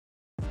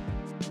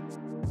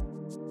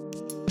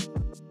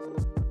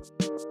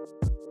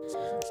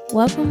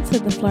Welcome to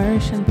the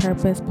Flourish and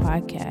Purpose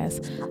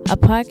podcast, a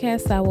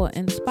podcast that will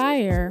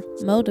inspire,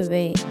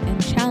 motivate,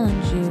 and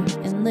challenge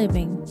you in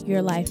living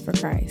your life for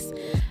Christ.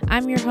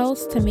 I'm your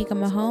host, Tamika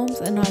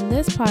Mahomes, and on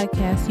this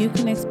podcast, you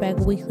can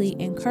expect weekly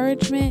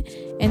encouragement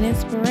and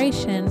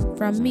inspiration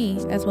from me,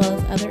 as well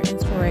as other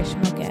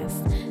inspirational guests.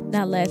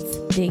 Now let's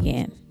dig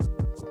in.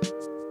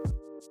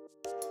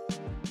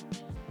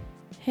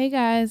 Hey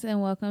guys,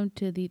 and welcome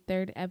to the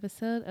third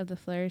episode of the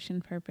Flourish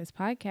and Purpose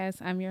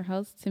podcast. I'm your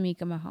host,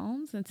 Tamika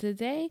Mahomes, and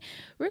today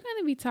we're going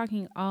to be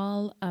talking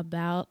all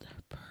about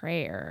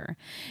prayer.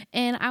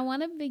 And I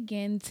want to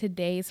begin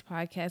today's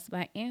podcast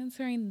by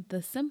answering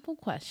the simple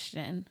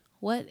question,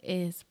 what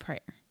is prayer?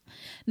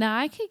 Now,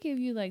 I could give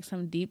you like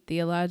some deep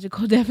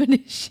theological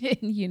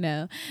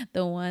definition,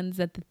 the ones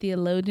that the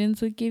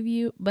theologians would give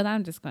you, but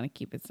I'm just going to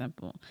keep it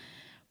simple.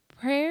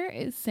 Prayer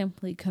is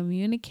simply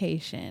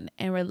communication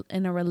and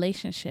in a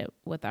relationship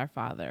with our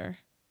Father.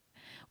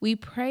 We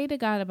pray to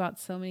God about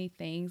so many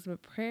things,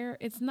 but prayer,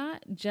 it's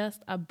not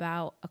just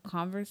about a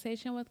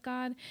conversation with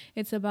God.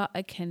 It's about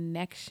a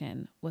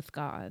connection with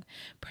God.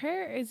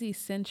 Prayer is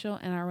essential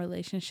in our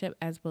relationship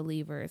as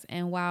believers.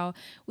 And while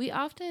we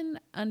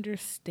often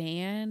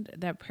understand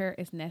that prayer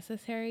is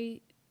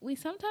necessary, we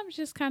sometimes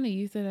just kind of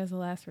use it as a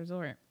last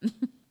resort.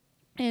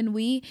 And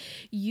we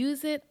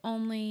use it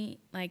only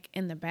like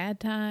in the bad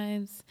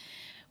times.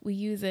 We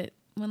use it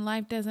when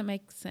life doesn't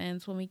make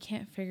sense, when we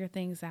can't figure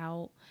things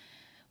out.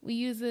 We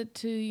use it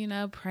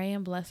to, pray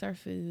and bless our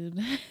food.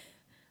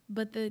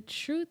 But the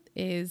truth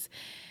is,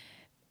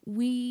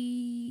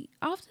 we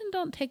often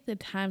don't take the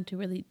time to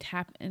really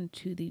tap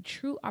into the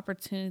true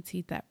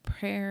opportunity that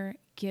prayer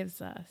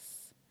gives us.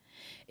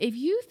 If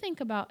you think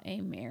about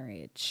a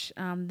marriage,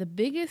 the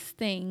biggest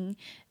thing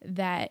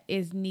that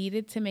is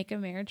needed to make a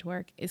marriage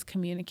work is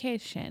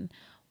communication.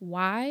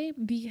 Why?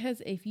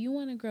 Because if you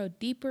want to grow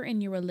deeper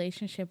in your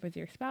relationship with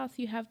your spouse,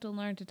 you have to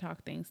learn to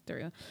talk things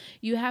through.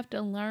 You have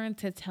to learn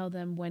to tell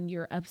them when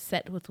you're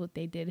upset with what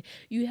they did.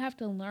 You have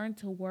to learn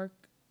to work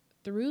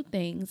through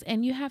things,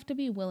 and you have to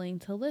be willing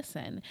to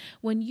listen.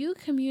 When you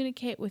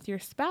communicate with your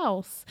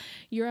spouse,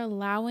 you're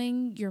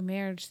allowing your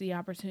marriage the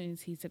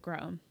opportunity to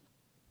grow.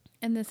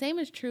 And the same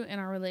is true in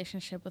our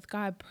relationship with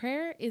God.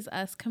 Prayer is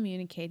us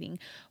communicating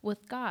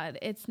with God.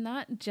 It's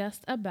not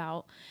just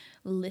about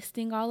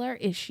listing all our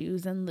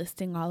issues and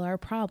listing all our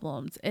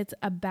problems. It's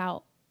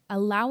about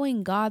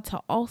allowing God to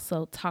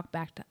also talk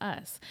back to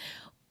us.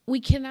 We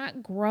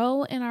cannot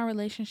grow in our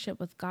relationship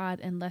with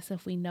God unless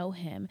if we know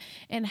Him.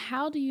 And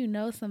how do you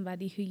know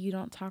somebody who you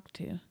don't talk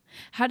to?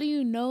 How do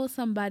you know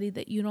somebody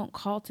that you don't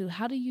call to?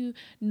 How do you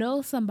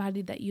know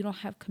somebody that you don't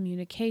have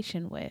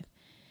communication with?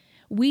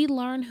 We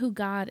learn who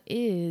God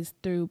is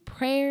through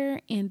prayer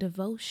and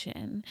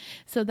devotion.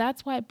 So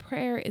that's why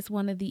prayer is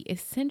one of the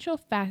essential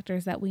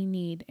factors that we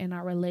need in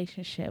our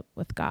relationship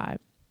with God.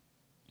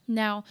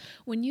 Now,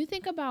 when you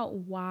think about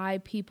why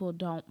people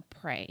don't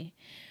pray,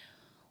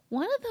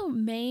 one of the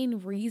main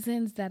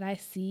reasons that I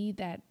see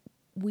that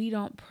we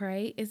don't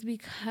pray is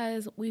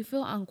because we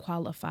feel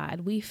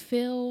unqualified. We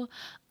feel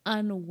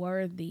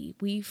unworthy.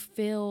 We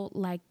feel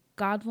like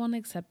God won't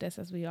accept us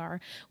as we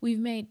are. We've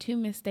made two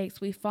mistakes.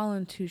 We've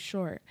fallen too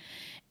short.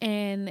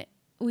 And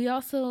we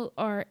also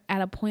are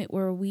at a point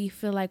where we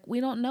feel like we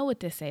don't know what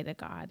to say to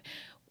God.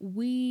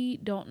 We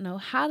don't know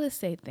how to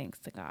say things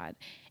to God.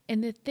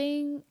 And the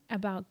thing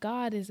about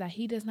God is that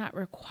He does not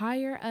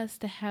require us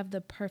to have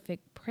the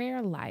perfect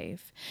prayer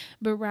life,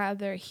 but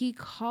rather He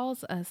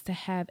calls us to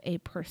have a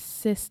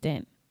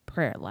persistent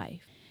prayer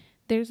life.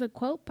 There's a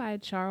quote by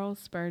Charles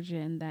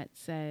Spurgeon that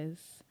says,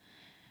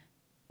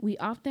 "We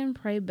often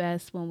pray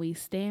best when we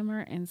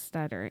stammer and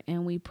stutter,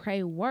 and we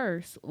pray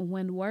worse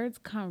when words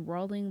come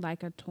rolling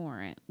like a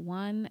torrent,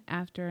 one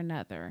after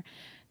another.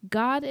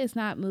 God is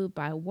not moved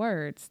by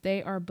words.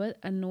 They are but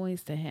a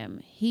noise to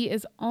Him. He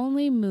is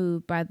only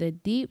moved by the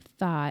deep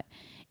thought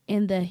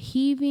and the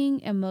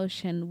heaving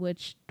emotion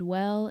which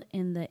dwell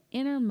in the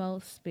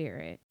innermost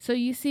spirit." So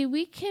you see,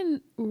 we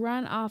can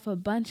run off a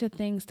bunch of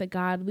things to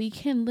God. We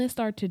can list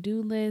our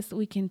to-do list.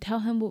 We can tell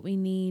Him what we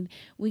need.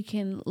 We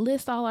can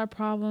list all our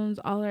problems,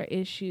 all our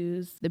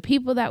issues, the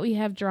people that we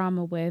have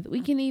drama with.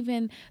 We can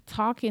even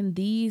talk in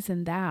these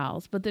and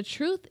thous. But the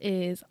truth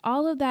is,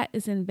 all of that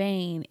is in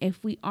vain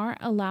if we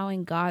aren't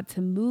allowing God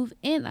to move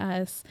in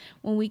us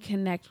when we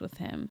connect with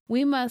Him.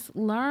 We must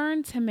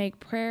learn to make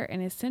prayer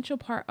an essential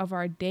part of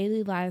our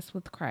daily lives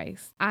with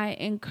Christ. I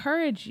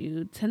encourage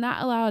you to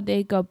not allow a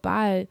day go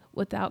by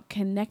without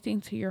connecting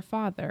to your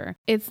Father.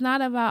 It's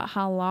not about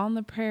how long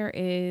the prayer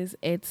is.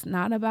 It's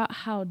not about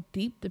how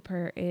deep the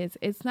prayer is.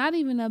 It's not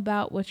even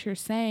about what you're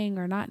saying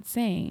or not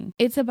saying.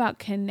 It's about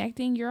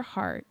connecting your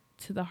heart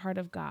to the heart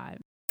of God.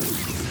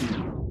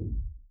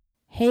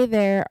 Hey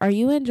there, are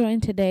you enjoying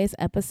today's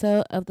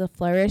episode of the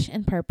Flourish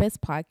and Purpose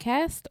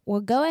podcast? Well,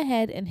 go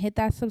ahead and hit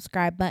that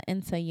subscribe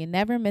button so you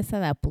never miss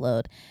an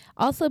upload.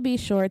 Also, be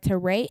sure to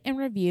rate and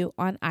review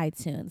on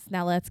iTunes.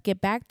 Now, let's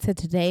get back to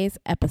today's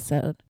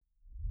episode.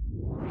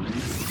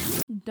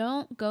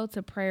 Don't go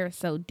to prayer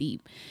so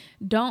deep.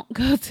 Don't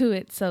go to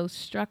it so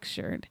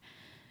structured.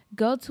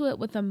 Go to it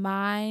with a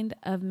mind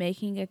of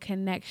making a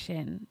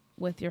connection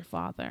with your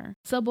Father.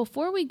 So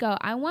before we go,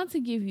 I want to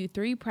give you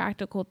 3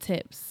 practical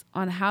tips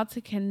on how to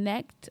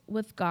connect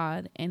with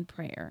God in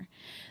prayer.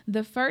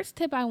 The first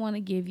tip I want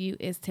to give you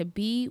is to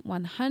be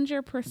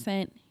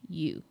 100%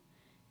 you.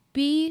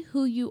 Be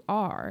who you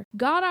are.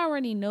 God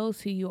already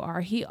knows who you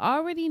are. He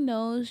already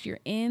knows your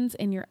ins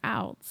and your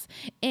outs.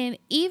 And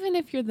even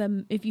if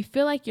you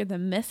feel like you're the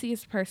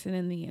messiest person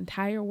in the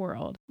entire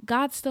world,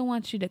 God still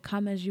wants you to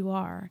come as you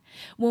are.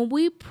 When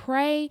we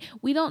pray,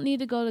 we don't need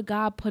to go to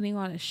God putting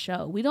on a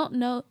show. We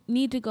don't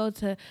need to go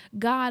to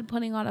God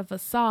putting on a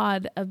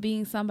facade of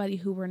being somebody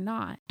who we're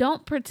not.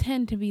 Don't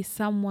pretend to be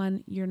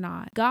someone you're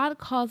not. God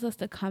calls us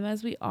to come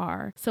as we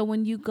are. So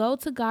when you go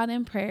to God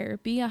in prayer,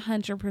 be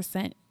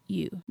 100%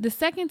 you. The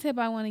second tip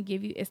I want to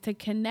give you is to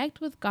connect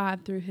with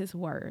God through his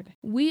word.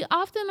 We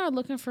often are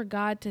looking for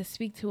God to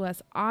speak to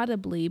us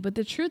audibly, but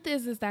the truth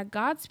is that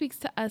God speaks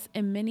to us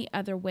in many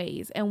other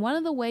ways. And one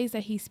of the ways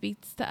that he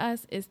speaks to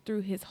us is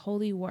through his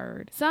holy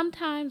word.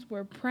 Sometimes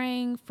we're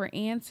praying for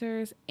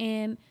answers,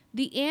 and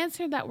the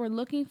answer that we're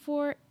looking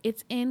for,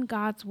 it's in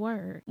God's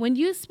word. When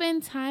you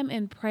spend time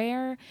in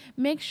prayer,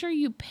 make sure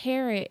you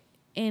pair it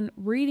in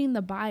reading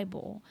the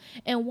Bible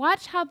and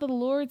watch how the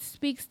Lord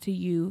speaks to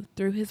you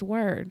through his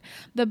word.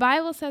 The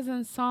Bible says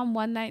in Psalm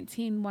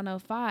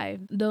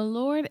 119:105, the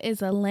Lord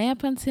is a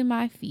lamp unto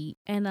my feet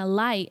and a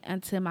light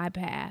unto my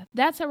path.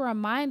 That's a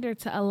reminder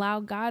to allow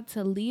God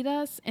to lead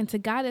us and to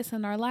guide us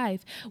in our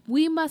life.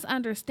 We must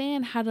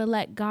understand how to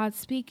let God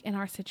speak in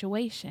our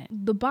situation.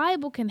 The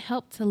Bible can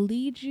help to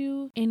lead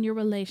you in your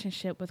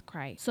relationship with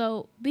Christ.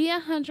 So be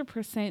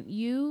 100%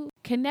 you,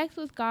 connect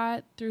with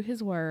God through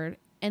his word.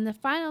 And the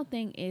final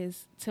thing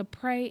is to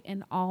pray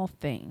in all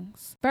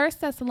things.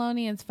 1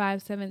 Thessalonians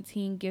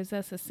 5:17 gives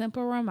us a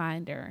simple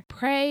reminder: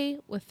 pray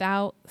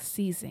without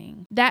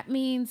ceasing. That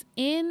means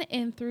in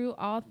and through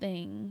all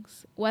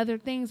things, whether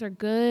things are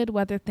good,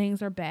 whether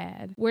things are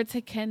bad, we're to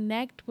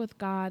connect with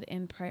God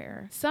in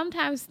prayer.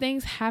 Sometimes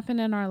things happen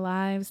in our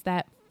lives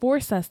that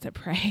force us to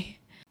pray.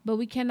 But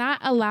we cannot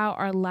allow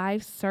our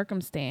life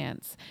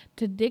circumstance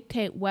to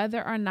dictate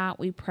whether or not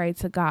we pray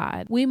to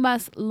God. We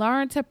must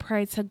learn to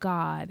pray to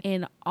God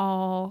in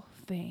all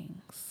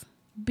things.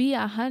 Be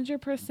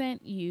 100%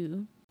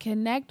 you,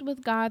 connect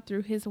with God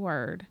through his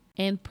word,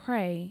 and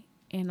pray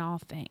in all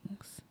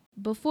things.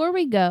 Before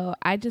we go,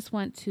 I just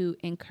want to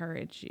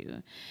encourage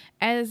you.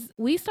 As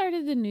we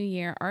started the new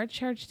year, our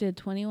church did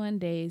 21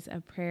 days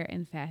of prayer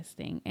and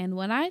fasting. And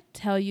when I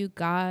tell you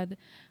God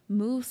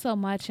moved so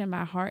much in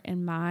my heart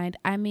and mind,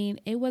 I mean,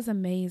 it was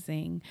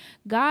amazing.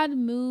 God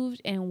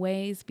moved in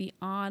ways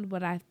beyond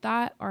what I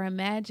thought or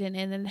imagined,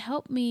 and it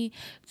helped me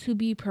to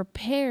be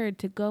prepared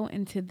to go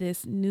into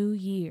this new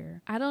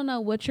year. I don't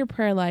know what your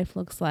prayer life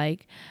looks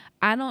like.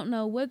 I don't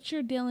know what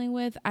you're dealing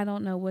with. I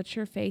don't know what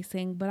you're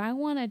facing, but I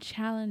want to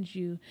challenge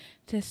you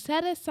to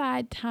set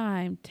aside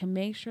time to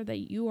make sure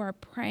that you are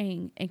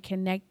praying and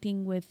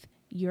connecting with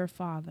your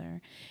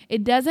Father.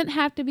 It doesn't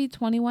have to be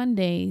 21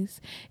 days.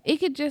 It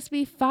could just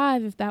be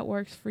 5 if that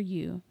works for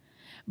you.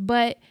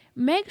 But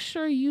make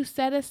sure you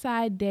set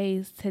aside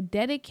days to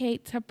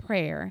dedicate to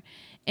prayer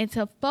and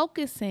to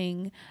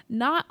focusing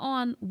not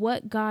on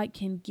what God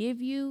can give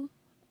you,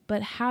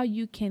 but how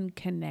you can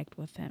connect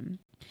with him.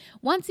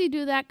 Once you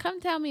do that, come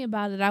tell me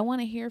about it. I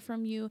want to hear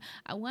from you.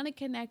 I want to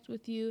connect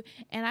with you,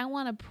 and I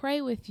want to pray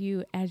with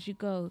you as you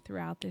go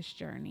throughout this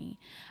journey.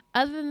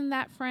 Other than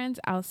that, friends,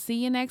 I'll see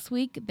you next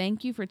week.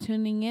 Thank you for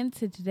tuning in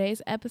to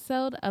today's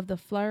episode of the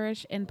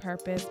Flourish in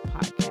Purpose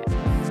podcast.